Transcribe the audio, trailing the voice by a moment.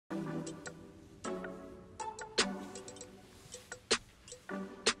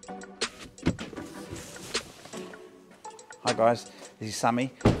Hi guys, this is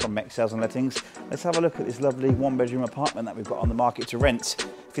Sammy from MECS Sales and Lettings. Let's have a look at this lovely one-bedroom apartment that we've got on the market to rent.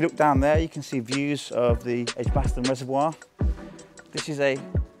 If you look down there, you can see views of the Edgbaston Reservoir. This is a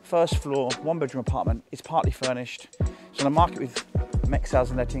first floor, one-bedroom apartment. It's partly furnished. It's on the market with MECS Sales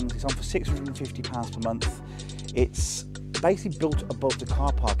and Lettings. It's on for £650 per month. It's basically built above the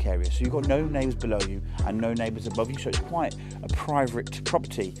car park area, so you've got no neighbours below you and no neighbours above you, so it's quite a private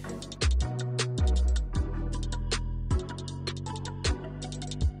property.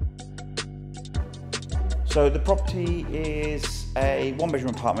 So the property is a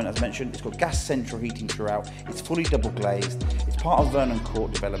one-bedroom apartment, as mentioned. It's got gas central heating throughout. It's fully double glazed. It's part of Vernon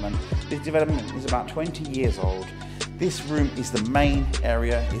Court development. This development is about 20 years old. This room is the main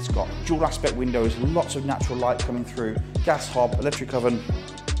area. It's got dual aspect windows, lots of natural light coming through, gas hob, electric oven,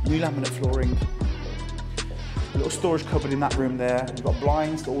 new laminate flooring, a little storage cupboard in that room there. We've got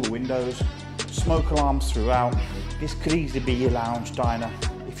blinds to all the windows, smoke alarms throughout. This could easily be your lounge diner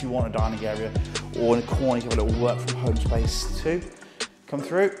if you want a dining area, or in a corner you have a little work from home space too. Come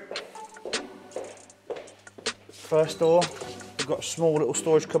through. First door, we've got a small little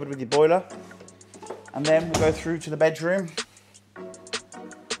storage cupboard with your boiler. And then we'll go through to the bedroom.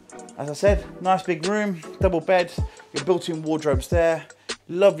 As I said, nice big room, double bed, your built-in wardrobes there.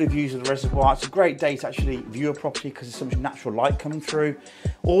 Lovely views of the reservoir. It's a great day to actually view a property because there's so much natural light coming through.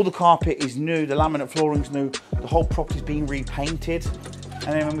 All the carpet is new, the laminate flooring's new, the whole property's being repainted.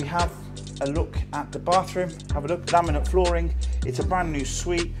 And then when we have a look at the bathroom, have a look, laminate flooring. It's a brand new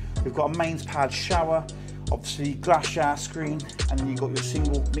suite. We've got a mains pad shower, obviously glass shower screen, and then you've got your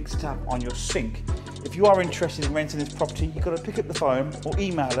single mixer tap on your sink. If you are interested in renting this property, you've got to pick up the phone or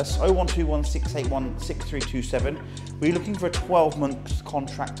email us 0121 681 6327. We're looking for a 12-month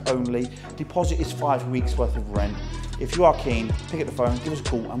contract only. Deposit is 5 weeks worth of rent. If you are keen, pick up the phone, give us a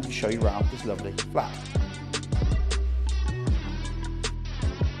call and we'll show you around this lovely flat.